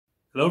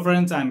Hello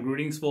friends and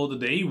greetings for the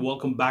day.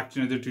 Welcome back to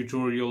another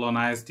tutorial on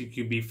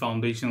ISTQB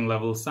Foundation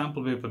level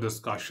sample paper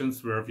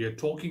discussions where we are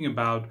talking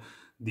about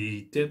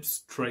the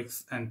tips,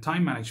 tricks and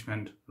time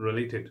management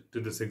related to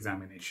this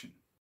examination.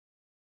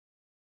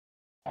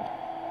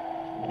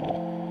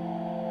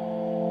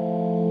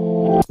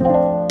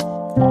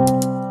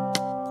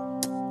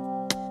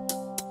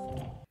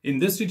 In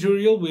this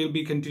tutorial, we'll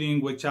be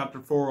continuing with Chapter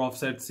 4 of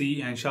Set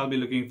C and shall be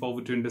looking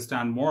forward to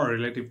understand more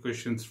relative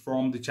questions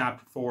from the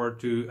Chapter 4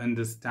 to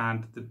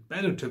understand the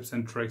better tips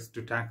and tricks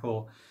to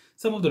tackle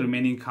some of the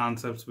remaining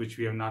concepts which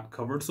we have not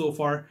covered so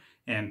far,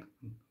 and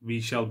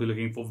we shall be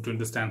looking forward to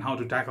understand how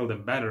to tackle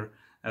them better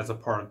as a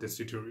part of this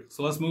tutorial.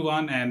 So let's move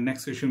on, and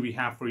next question we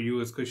have for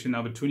you is question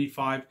number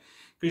 25.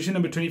 Question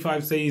number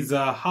 25 says,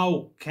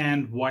 how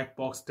can white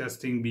box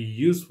testing be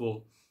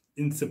useful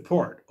in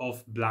support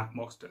of black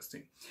box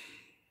testing?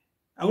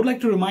 I would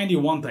like to remind you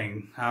one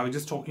thing. I was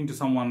just talking to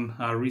someone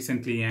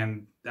recently,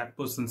 and that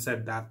person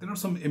said that there are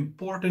some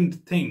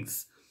important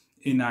things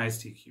in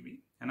ISTQB.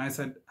 And I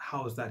said,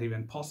 how is that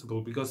even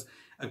possible? Because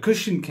a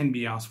question can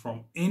be asked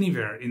from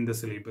anywhere in the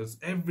syllabus.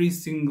 Every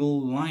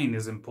single line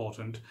is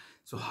important.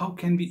 So how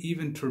can we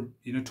even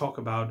talk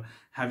about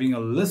having a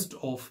list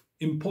of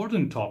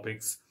important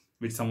topics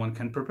which someone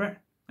can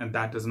prepare? And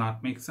that does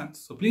not make sense.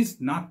 So please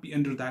not be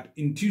under that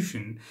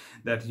intuition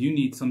that you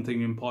need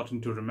something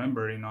important to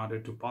remember in order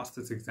to pass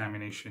this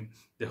examination.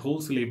 The whole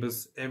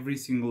syllabus, every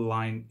single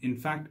line, in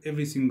fact,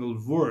 every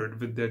single word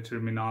with their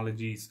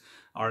terminologies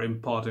are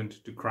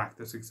important to crack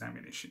this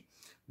examination.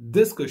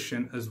 This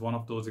question is one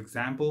of those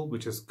examples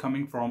which is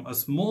coming from a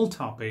small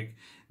topic,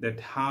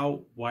 that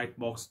how white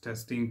box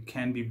testing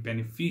can be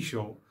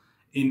beneficial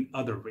in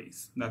other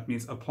ways. That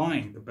means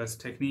applying the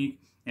best technique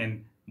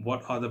and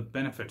what are the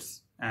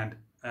benefits and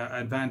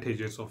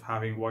advantages of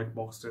having white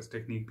box test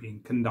technique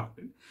being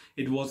conducted.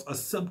 It was a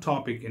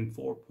subtopic in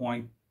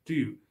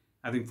 4.2,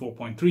 I think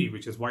 4.3,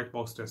 which is white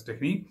box test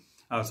technique.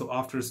 So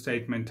after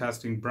statement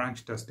testing,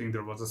 branch testing,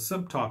 there was a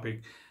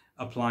subtopic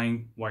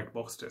applying white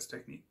box test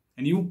technique.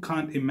 And you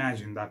can't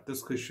imagine that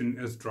this question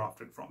is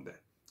drafted from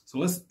there. So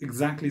let's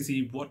exactly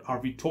see what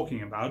are we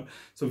talking about.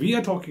 So we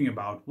are talking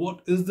about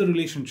what is the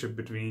relationship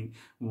between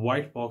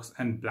white box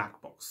and black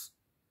box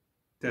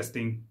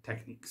testing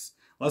techniques.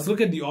 Let's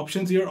look at the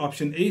options here.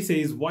 Option A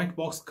says white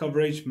box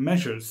coverage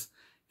measures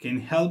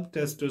can help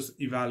testers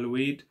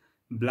evaluate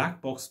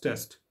black box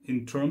test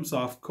in terms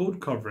of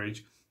code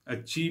coverage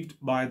achieved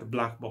by the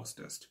black box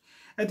test.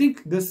 I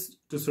think this,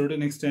 to a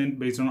certain extent,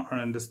 based on our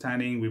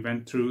understanding, we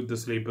went through the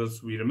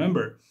syllabus, we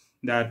remember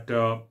that,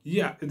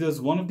 yeah, it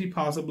is one of the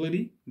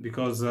possibility,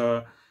 because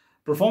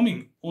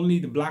performing only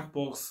the black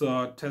box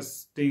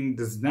testing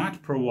does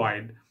not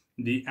provide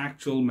the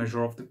actual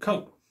measure of the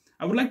code.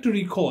 I would like to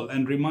recall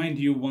and remind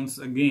you once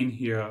again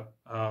here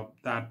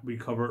that we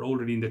covered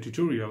already in the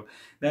tutorial,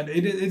 that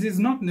it is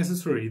not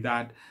necessary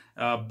that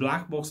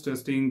black box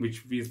testing,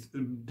 which is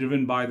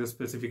driven by the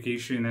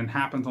specification and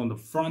happens on the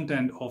front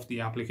end of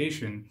the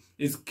application,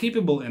 is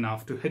capable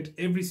enough to hit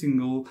every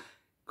single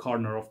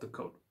corner of the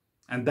code.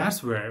 And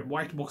that's where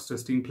white box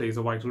testing plays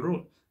a vital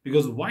role.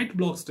 Because white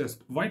box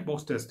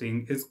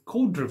testing is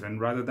code driven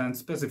rather than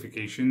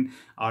specification.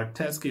 Our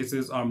test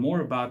cases are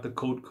more about the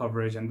code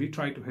coverage, and we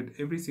try to hit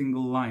every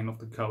single line of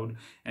the code,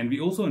 and we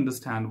also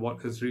understand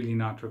what is really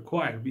not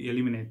required. We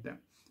eliminate them.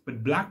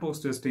 But black box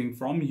testing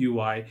from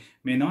UI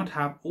may not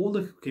have all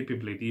the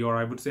capability, or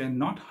I would say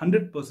not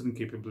 100%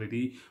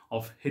 capability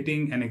of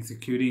hitting and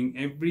executing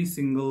every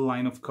single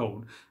line of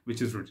code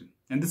which is written.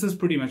 And this is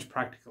pretty much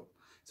practical.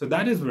 So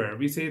that is where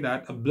we say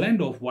that a blend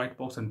of white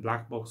box and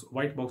black box,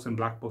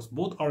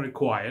 both are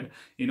required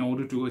in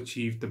order to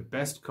achieve the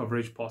best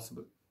coverage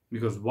possible.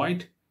 Because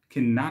white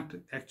cannot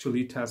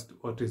actually test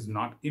what is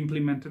not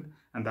implemented,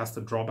 and that's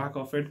the drawback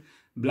of it.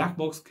 Black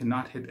box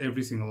cannot hit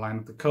every single line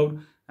of the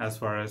code as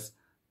far as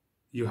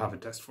you have a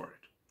test for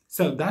it.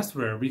 So that's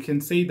where we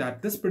can say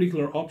that this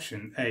particular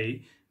option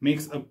A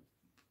makes a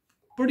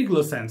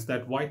particular sense,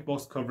 that white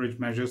box coverage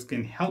measures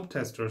can help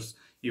testers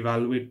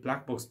evaluate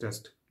black box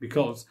test,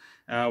 because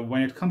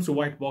when it comes to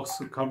white box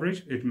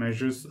coverage, it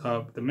measures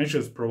the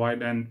measures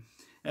provide an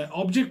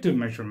objective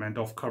measurement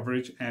of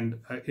coverage, and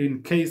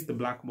in case the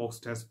black box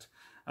test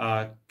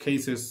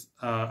cases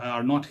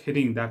are not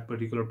hitting that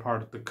particular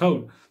part of the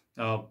code,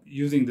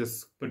 using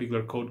this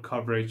particular code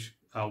coverage,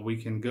 we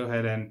can go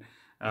ahead and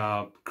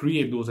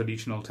create those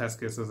additional test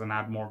cases and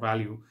add more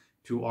value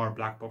to our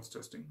black box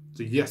testing.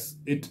 So yes,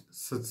 it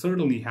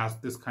certainly has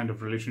this kind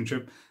of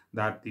relationship,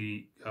 that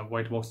the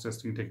white box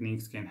testing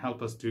techniques can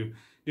help us to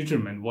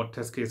determine what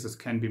test cases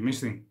can be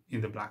missing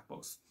in the black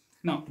box.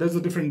 Now, there's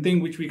a different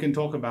thing which we can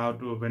talk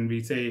about when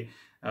we say,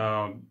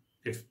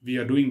 if we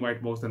are doing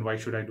white box, then why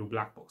should I do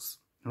black box,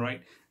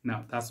 right?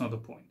 Now, that's not the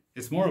point.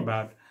 It's more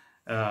about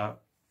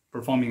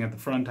performing at the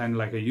front end,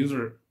 like a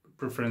user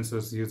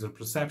preferences, user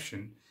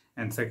perception,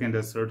 and second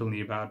is certainly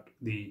about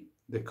the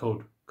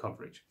code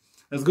coverage.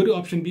 Let's go to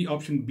option B.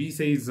 Option B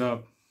says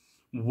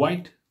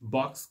white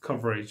box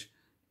coverage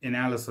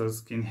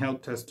analysis can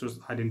help testers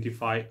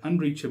identify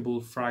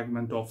unreachable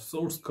fragment of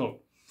source code.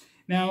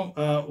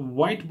 Now,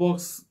 white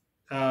box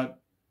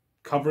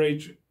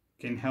coverage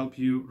can help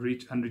you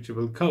reach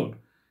unreachable code.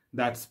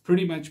 That's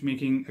pretty much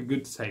making a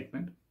good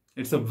statement.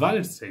 It's a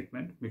valid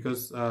statement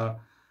because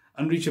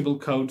unreachable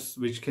codes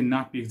which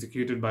cannot be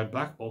executed by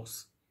black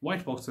box,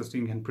 white box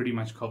testing can pretty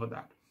much cover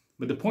that.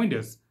 But the point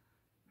is,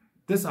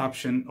 this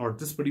option or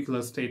this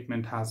particular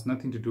statement has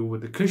nothing to do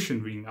with the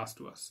question being asked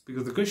to us,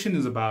 because the question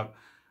is about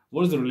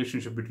what is the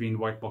relationship between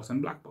white box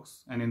and black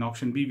box. And in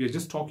option B, we are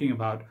just talking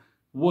about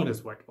what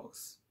is white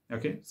box.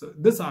 Okay, so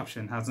this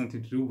option has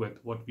nothing to do with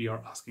what we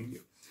are asking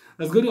you.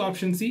 Let's go to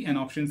option C, and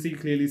option C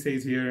clearly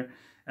says here,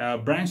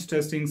 branch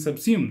testing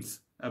subsumes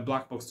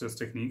black box test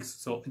techniques.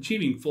 So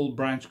achieving full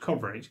branch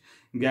coverage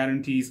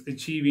guarantees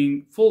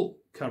achieving full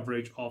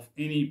coverage of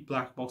any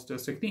black box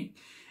test technique.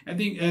 I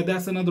think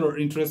that's another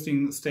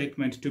interesting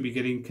statement to be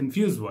getting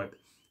confused with,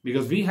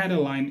 because we had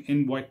a line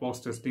in white box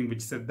testing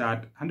which said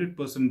that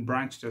 100%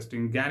 branch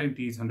testing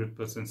guarantees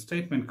 100%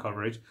 statement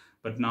coverage,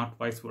 but not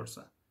vice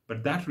versa.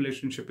 But that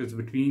relationship is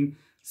between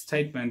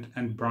statement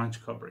and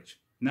branch coverage,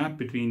 not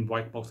between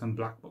white box and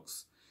black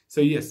box. So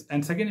yes,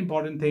 and second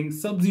important thing,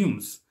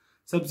 subsumes.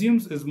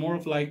 Subsumes is more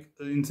of like,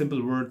 in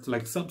simple words,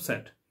 like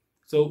subset.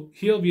 So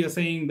here we are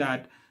saying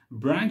that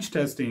branch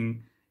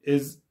testing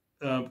is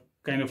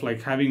kind of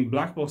like having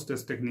black box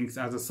test techniques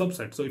as a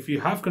subset. So if you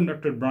have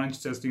conducted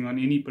branch testing on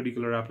any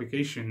particular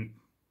application,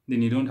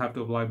 then you don't have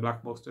to apply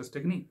black box test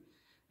technique.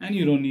 And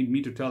you don't need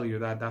me to tell you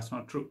that that's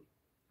not true,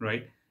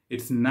 right?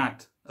 It's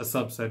not a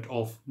subset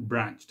of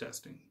branch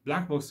testing.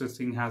 Black box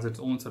testing has its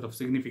own set of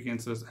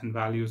significances and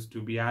values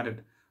to be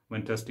added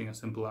when testing a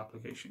simple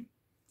application.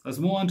 Let's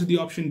move on to the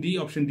option D.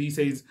 Option D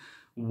says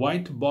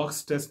white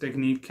box test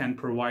technique can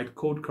provide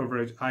code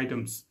coverage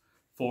items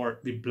for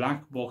the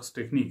black box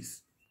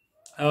techniques.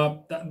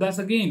 That's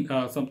again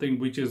something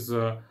which is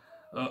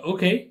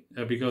okay,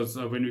 because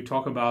when we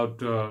talk about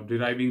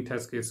deriving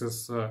test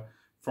cases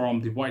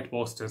from the white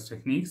box test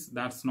techniques,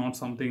 that's not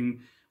something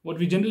what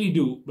we generally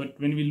do. But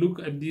when we look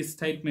at this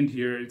statement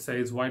here, it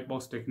says white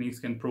box techniques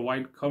can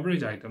provide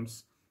coverage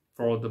items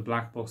for the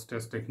black box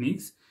test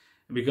techniques,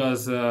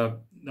 because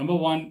number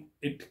one,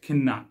 it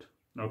cannot.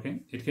 Okay,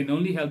 it can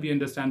only help you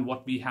understand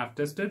what we have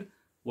tested,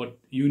 what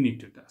you need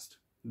to test.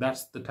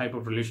 That's the type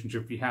of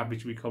relationship we have,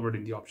 which we covered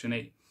in the option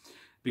A.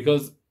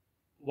 Because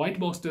white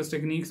box test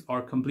techniques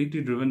are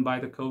completely driven by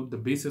the code, the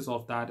basis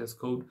of that is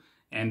code,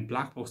 and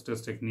black box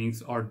test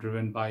techniques are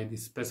driven by the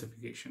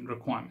specification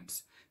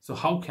requirements. So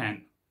how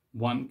can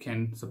one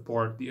can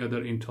support the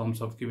other in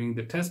terms of giving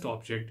the test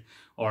object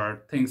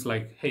or things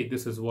like, hey,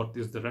 this is what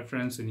is the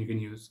reference and you can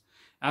use.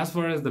 As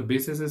far as the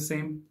basis is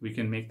same, we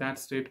can make that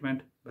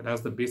statement, but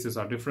as the bases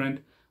are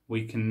different,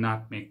 we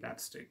cannot make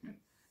that statement.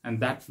 And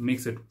that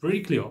makes it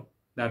very clear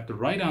that the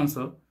right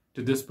answer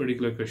to this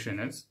particular question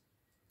is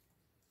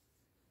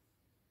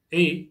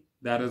A,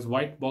 that is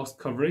white box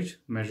coverage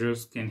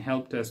measures can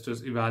help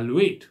testers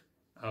evaluate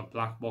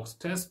black box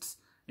tests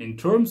in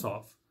terms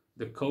of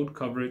the code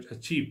coverage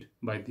achieved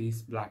by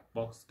these black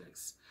box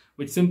tests,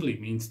 which simply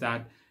means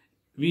that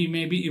we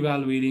may be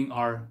evaluating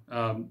our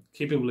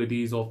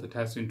capabilities of the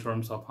test in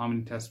terms of how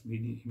many tests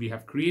we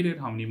have created,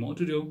 how many more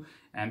to do,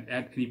 and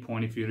at any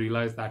point if you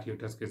realize that your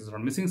test cases are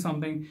missing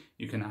something,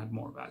 you can add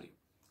more value.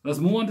 Let's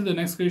move on to the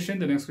next question.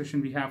 The next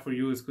question we have for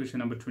you is question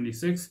number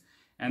 26,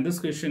 and this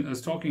question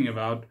is talking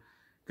about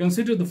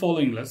consider the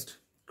following list: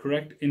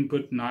 correct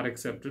input not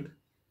accepted,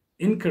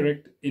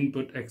 incorrect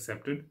input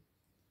accepted,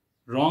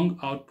 wrong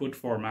output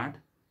format,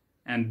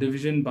 and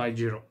division by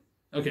 0.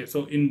 Okay,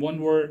 so in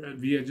one word,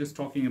 we are just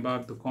talking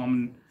about the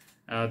common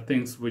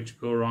things which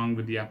go wrong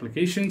with the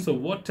application. So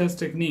what test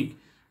technique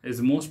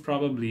is most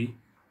probably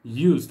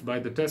used by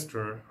the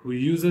tester who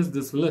uses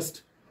this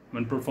list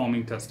when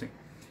performing testing?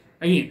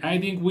 Again, I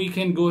think we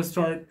can go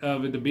start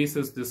with the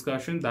basis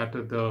discussion that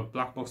the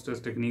black box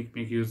test technique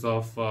make use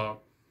of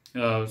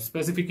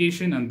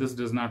specification, and this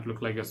does not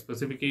look like a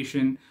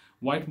specification.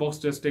 White box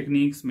test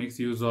techniques makes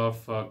use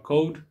of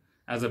code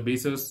as a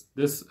basis.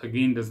 This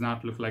again does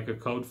not look like a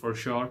code for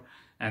sure.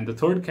 And the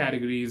third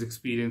category is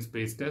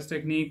experience-based test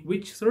technique,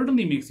 which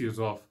certainly makes use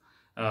of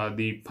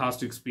the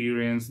past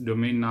experience,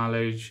 domain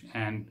knowledge,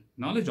 and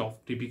knowledge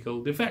of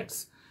typical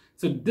defects.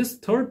 So this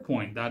third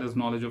point, that is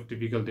knowledge of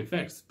typical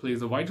defects,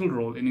 plays a vital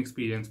role in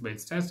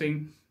experience-based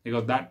testing,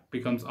 because that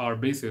becomes our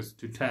basis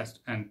to test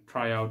and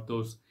try out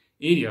those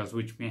areas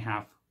which may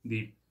have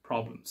the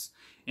problems.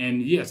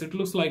 And yes, it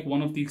looks like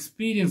one of the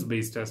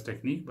experience-based test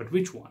technique, but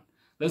which one?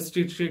 Let's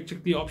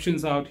check the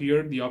options out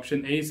here. The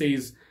option A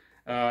says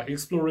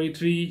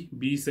exploratory,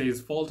 B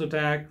says fault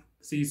attack,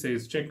 C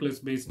says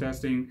checklist-based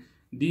testing,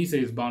 D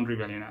says boundary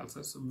value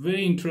analysis.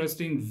 Very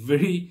interesting,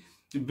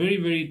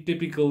 very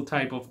typical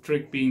type of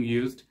trick being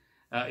used.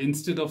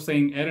 Instead of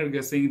saying error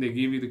guessing, they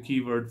give you the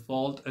keyword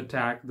fault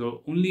attack. The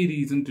only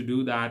reason to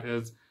do that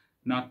is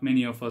not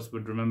many of us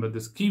would remember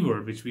this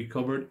keyword, which we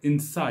covered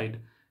inside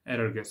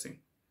error guessing.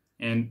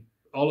 And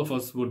all of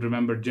us would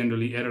remember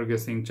generally error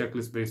guessing,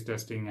 checklist-based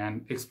testing,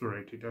 and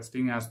exploratory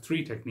testing as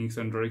 3 techniques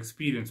under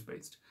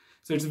experience-based.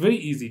 So it's very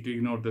easy to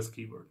ignore this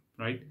keyword,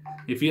 right?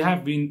 If you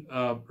have been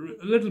a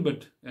little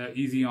bit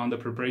easy on the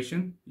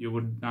preparation, you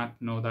would not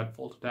know that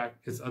fault attack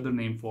is other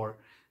name for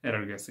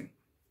error guessing.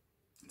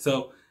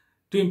 So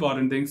two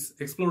important things: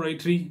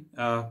 exploratory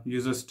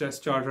uses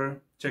test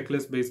charter,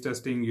 checklist-based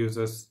testing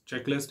uses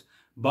checklist,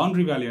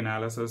 boundary value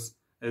analysis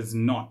is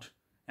not,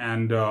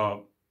 and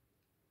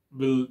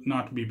will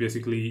not be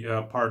basically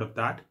part of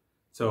that.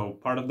 So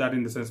part of that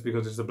in the sense,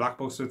 because it's a black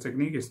box test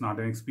technique, it's not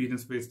an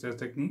experience-based test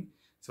technique.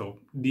 So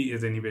D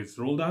is anyways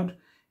rolled out.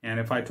 And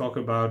if I talk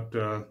about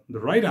the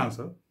right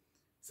answer,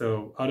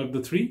 so out of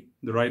the three,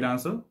 the right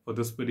answer for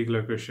this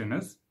particular question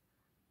is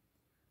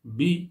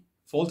B,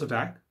 fault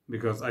attack,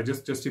 because I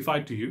just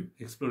justified to you,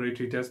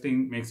 exploratory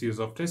testing makes use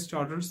of test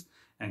charters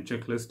and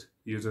checklist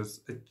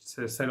uses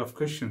a set of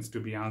questions to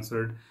be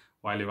answered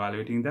while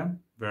evaluating them,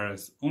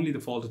 whereas only the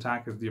fault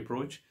attack is the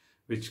approach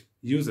which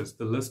uses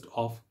the list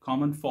of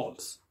common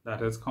faults,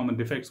 that is common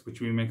defects,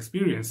 which we may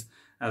experience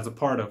as a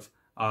part of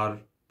our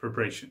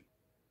preparation.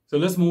 So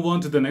let's move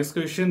on to the next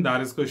question.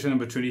 That is question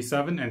number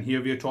 27. And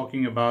here we are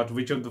talking about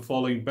which of the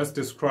following best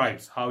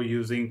describes how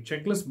using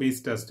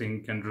checklist-based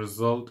testing can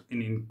result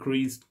in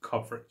increased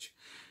coverage.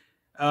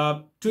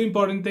 Two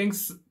important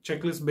things: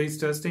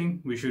 checklist-based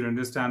testing, we should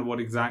understand what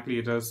exactly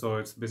it is. So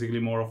it's basically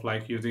more of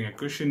like using a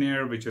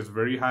questionnaire, which is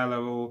very high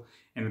level.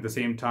 And at the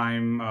same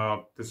time,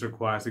 this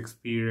requires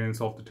experience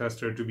of the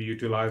tester to be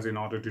utilized in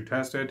order to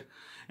test it.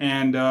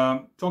 And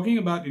talking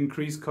about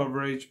increased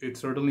coverage, it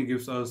certainly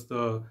gives us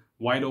the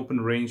wide open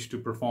range to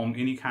perform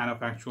any kind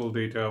of actual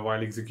data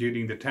while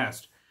executing the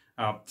test.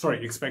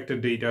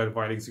 Expected data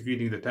while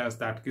executing the test.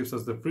 That gives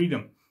us the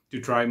freedom to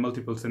try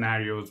multiple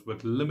scenarios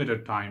with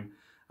limited time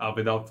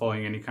without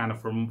following any kind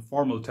of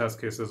formal test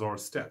cases or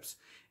steps.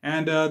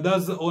 And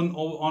thus,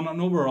 on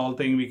an overall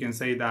thing, we can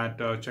say that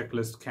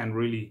checklist can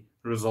really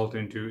result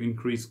into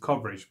increased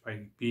coverage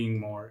by being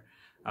more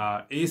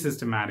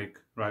asystematic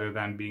rather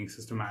than being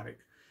systematic.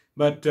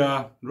 But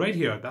right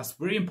here, that's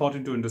very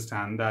important to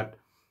understand that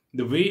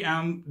the way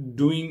I'm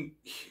doing,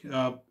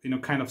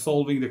 kind of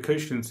solving the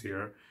questions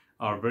here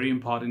are very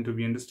important to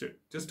be understood.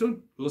 Just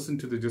don't listen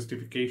to the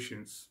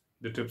justifications,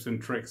 the tips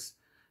and tricks.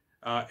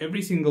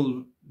 Every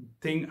single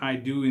thing I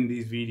do in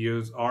these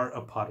videos are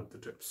a part of the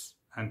tips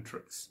and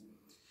tricks.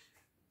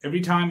 Every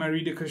time I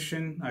read a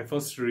question, I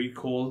first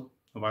recall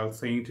while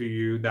saying to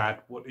you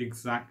that what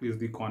exactly is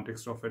the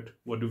context of it,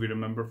 what do we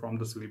remember from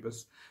the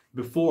syllabus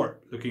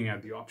before looking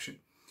at the option.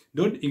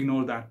 Don't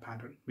ignore that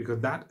pattern, because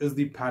that is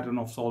the pattern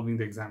of solving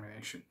the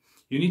examination.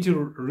 You need to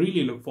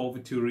really look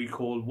forward to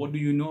recall what do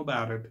you know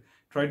about it,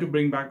 try to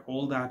bring back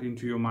all that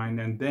into your mind,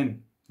 and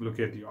then look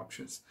at the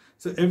options.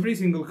 So every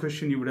single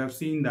question you would have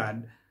seen that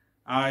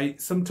I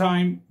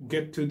sometime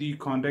get to the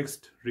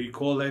context,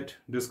 recall it,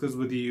 discuss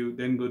with you,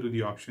 then go to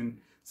the option.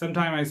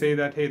 Sometime I say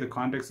that, hey, the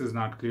context is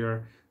not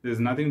clear, there's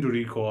nothing to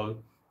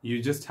recall,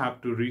 you just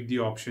have to read the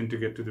option to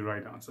get to the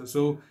right answer.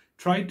 So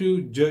try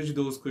to judge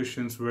those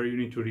questions where you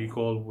need to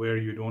recall, where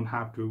you don't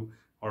have to,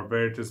 or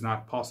where it is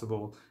not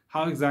possible,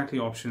 how exactly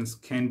options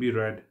can be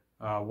read,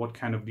 what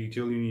kind of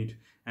detail you need,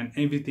 and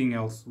everything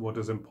else what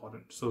is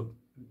important. So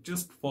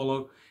just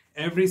follow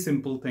every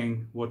simple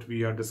thing what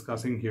we are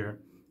discussing here.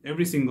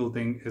 Every single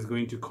thing is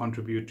going to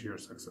contribute to your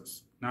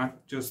success,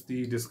 not just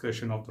the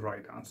discussion of the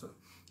right answer.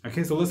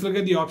 Okay, so let's look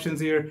at the options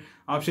here.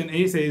 Option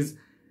A says,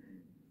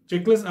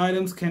 checklist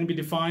items can be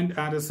defined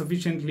at a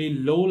sufficiently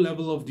low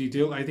level of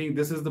detail. I think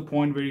this is the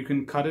point where you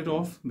can cut it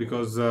off,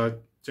 because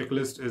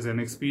checklist is an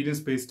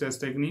experience-based test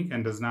technique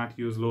and does not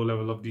use low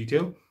level of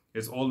detail.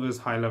 It's always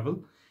high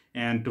level.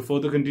 And to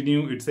further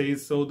continue, it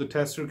says, so the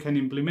tester can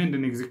implement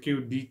and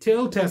execute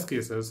detailed test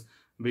cases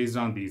based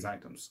on these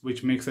items,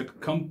 which makes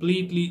it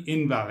completely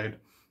invalid,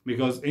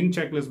 because in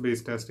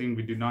checklist-based testing,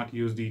 we do not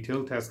use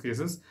detailed test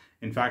cases.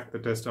 In fact, the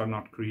tests are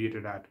not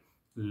created at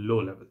low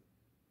level.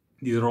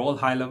 These are all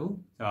high level,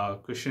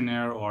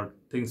 questionnaire or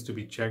things to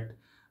be checked,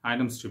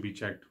 items to be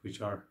checked, which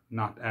are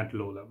not at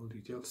low level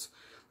details.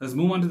 Let's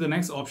move on to the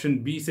next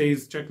option. B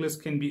says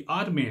checklist can be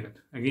automated.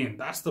 Again,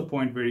 that's the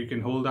point where you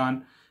can hold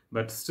on,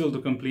 but still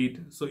to complete.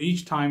 So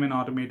each time an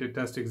automated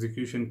test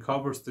execution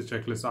covers the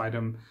checklist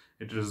item,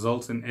 it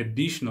results in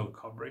additional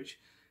coverage.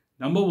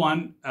 Number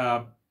one,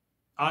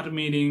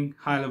 automating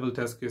high-level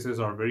test cases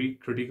are very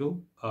critical,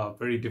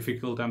 very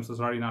difficult. I'm so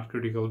sorry, not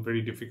critical,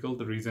 very difficult.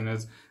 The reason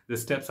is the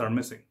steps are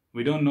missing.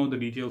 We don't know the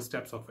detailed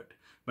steps of it.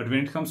 But when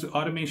it comes to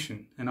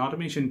automation, an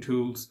automation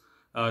tool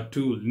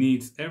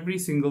needs every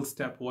single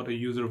step what a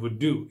user would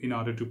do in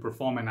order to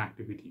perform an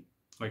activity.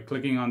 Like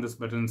clicking on this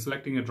button,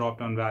 selecting a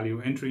drop-down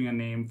value, entering a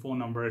name, phone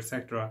number,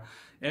 etc.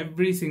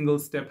 Every single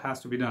step has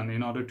to be done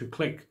in order to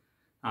click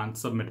on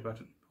submit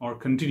button or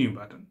continue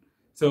button.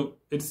 So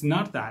it's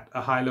not that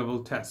a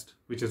high-level test,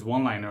 which is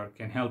one-liner,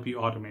 can help you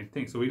automate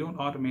things. So we don't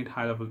automate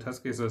high-level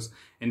test cases.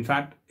 In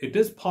fact, it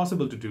is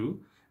possible to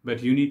do,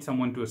 but you need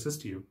someone to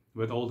assist you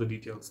with all the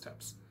detailed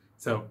steps.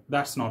 So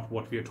that's not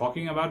what we are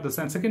talking about. The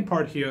second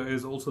part here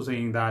is also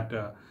saying that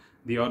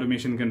the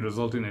automation can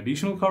result in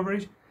additional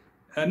coverage.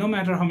 No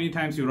matter how many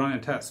times you run a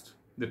test,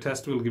 the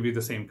test will give you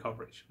the same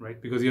coverage,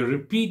 right? Because your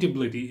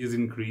repeatability is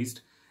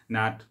increased,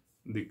 not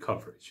the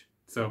coverage.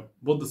 So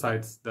both the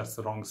sides, that's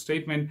the wrong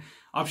statement.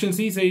 Option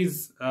C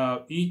says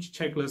each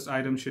checklist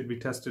item should be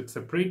tested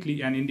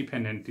separately and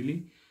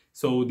independently,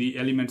 so the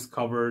elements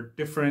cover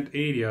different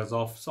areas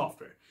of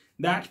software.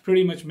 That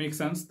pretty much makes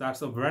sense.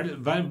 That's a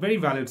very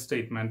valid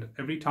statement.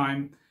 Every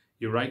time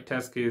you write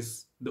test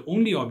case, the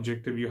only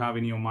objective you have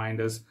in your mind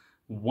is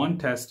one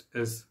test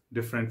is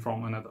different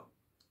from another.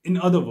 In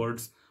other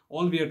words,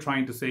 all we are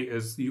trying to say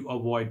is you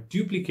avoid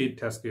duplicate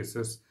test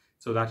cases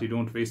so that you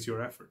don't waste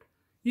your effort.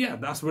 Yeah,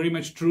 that's very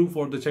much true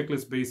for the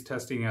checklist-based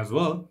testing as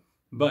well.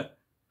 But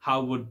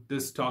how would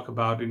this talk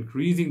about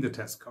increasing the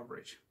test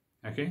coverage?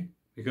 Okay,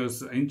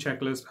 because in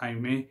checklist, I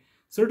may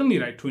certainly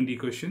write 20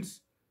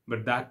 questions,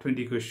 but that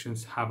 20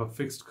 questions have a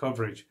fixed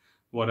coverage,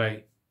 what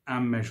I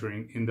am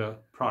measuring in the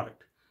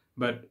product.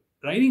 But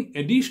writing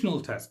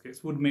additional test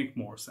case would make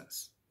more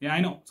sense. Yeah,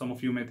 I know some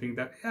of you may think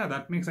that, yeah,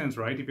 that makes sense,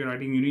 right? If you're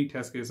writing unique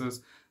test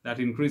cases that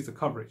increase the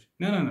coverage.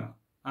 No.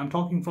 I'm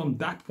talking from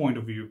that point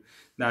of view,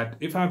 that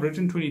if I've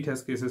written 20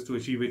 test cases to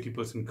achieve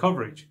 80%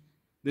 coverage,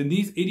 then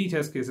these 80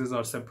 test cases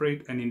are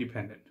separate and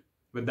independent.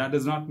 But that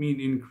does not mean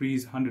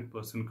increase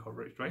 100%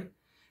 coverage, right?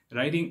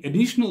 Writing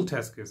additional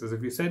test cases,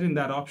 if you said in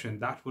that option,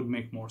 that would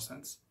make more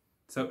sense.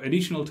 So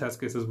additional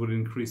test cases would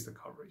increase the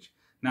coverage,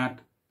 not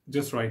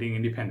just writing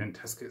independent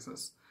test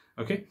cases.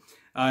 Okay,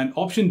 and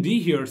option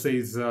D here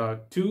says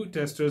two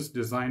testers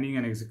designing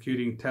and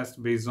executing tests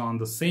based on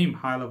the same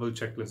high-level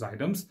checklist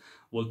items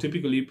will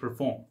typically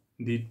perform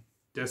the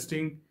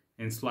testing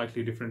in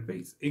slightly different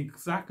ways.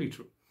 Exactly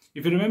true.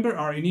 If you remember,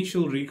 our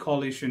initial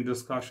recollection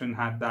discussion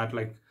had that,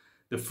 like,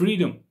 the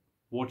freedom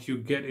what you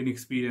get in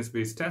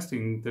experience-based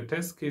testing, the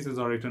test cases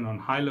are written on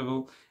high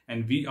level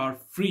and we are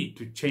free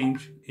to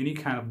change any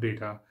kind of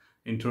data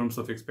in terms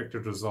of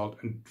expected result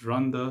and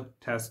run the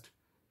test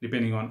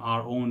depending on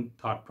our own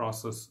thought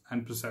process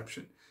and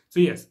perception. So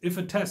yes, if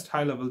a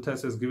high-level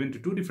test is given to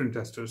two different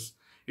testers,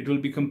 it will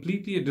be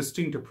completely a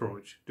distinct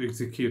approach to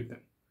execute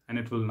them, and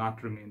it will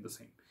not remain the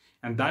same.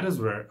 And that is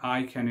where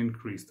I can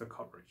increase the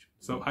coverage.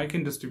 So I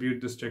can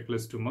distribute this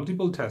checklist to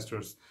multiple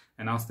testers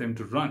and ask them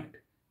to run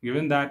it.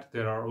 Given that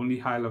there are only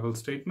high-level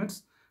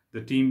statements,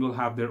 the team will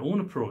have their own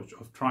approach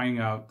of trying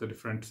out the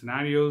different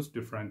scenarios,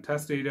 different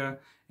test data,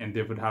 and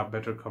they would have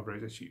better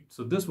coverage achieved.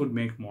 So this would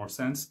make more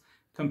sense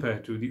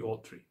compared to the all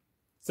three.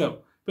 So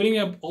putting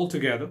up all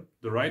together,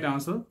 the right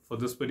answer for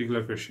this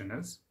particular question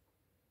is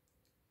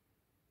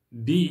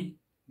D,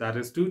 that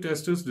is two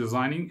testers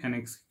designing and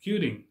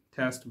executing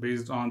tests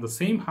based on the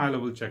same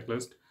high-level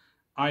checklist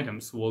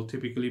items will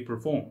typically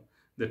perform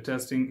the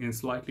testing in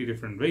slightly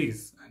different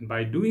ways. And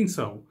by doing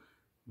so,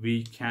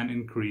 we can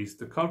increase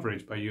the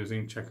coverage by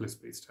using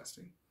checklist-based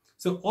testing.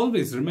 So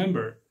always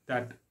remember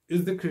that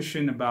is the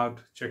question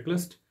about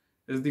checklist,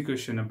 is the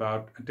question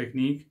about a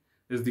technique,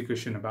 is the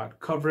question about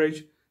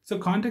coverage. So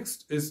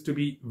context is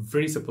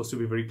supposed to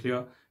be very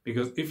clear,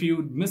 because if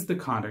you miss the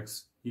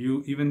context,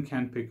 you even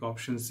can pick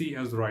option C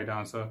as the right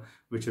answer,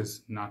 which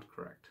is not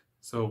correct.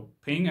 So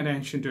paying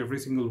attention to every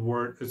single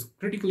word is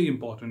critically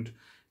important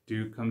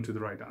to come to the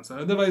right answer.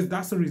 Otherwise,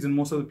 that's the reason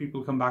most of the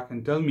people come back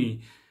and tell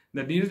me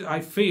that Neeraj,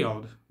 I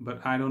failed,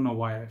 but I don't know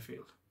why I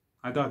failed.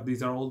 I thought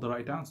these are all the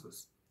right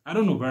answers. I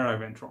don't know where I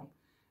went wrong.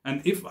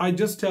 And if I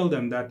just tell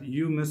them that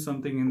you missed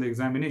something in the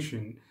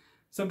examination,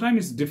 sometimes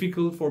it's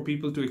difficult for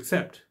people to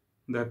accept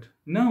that,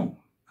 no,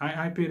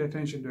 I paid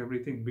attention to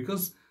everything,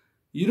 because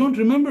you don't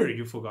remember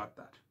you forgot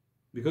that.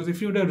 Because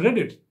if you would have read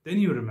it, then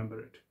you remember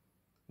it.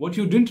 What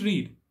you didn't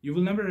read, you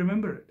will never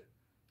remember it.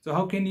 So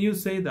how can you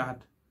say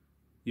that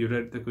you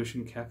read the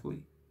question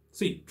carefully?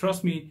 See,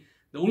 trust me,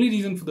 the only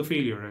reason for the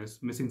failure is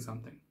missing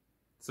something.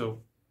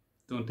 So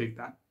don't take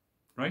that,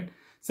 right?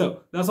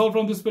 So that's all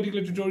from this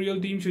particular tutorial,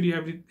 team. Should you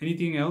have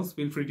anything else,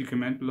 feel free to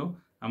comment below.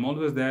 I'm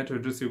always there to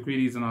address your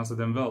queries and answer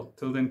them well.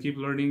 Till then, keep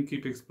learning,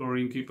 keep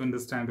exploring, keep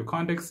understanding the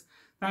context.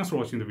 Thanks for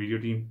watching the video,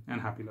 team,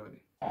 and happy learning.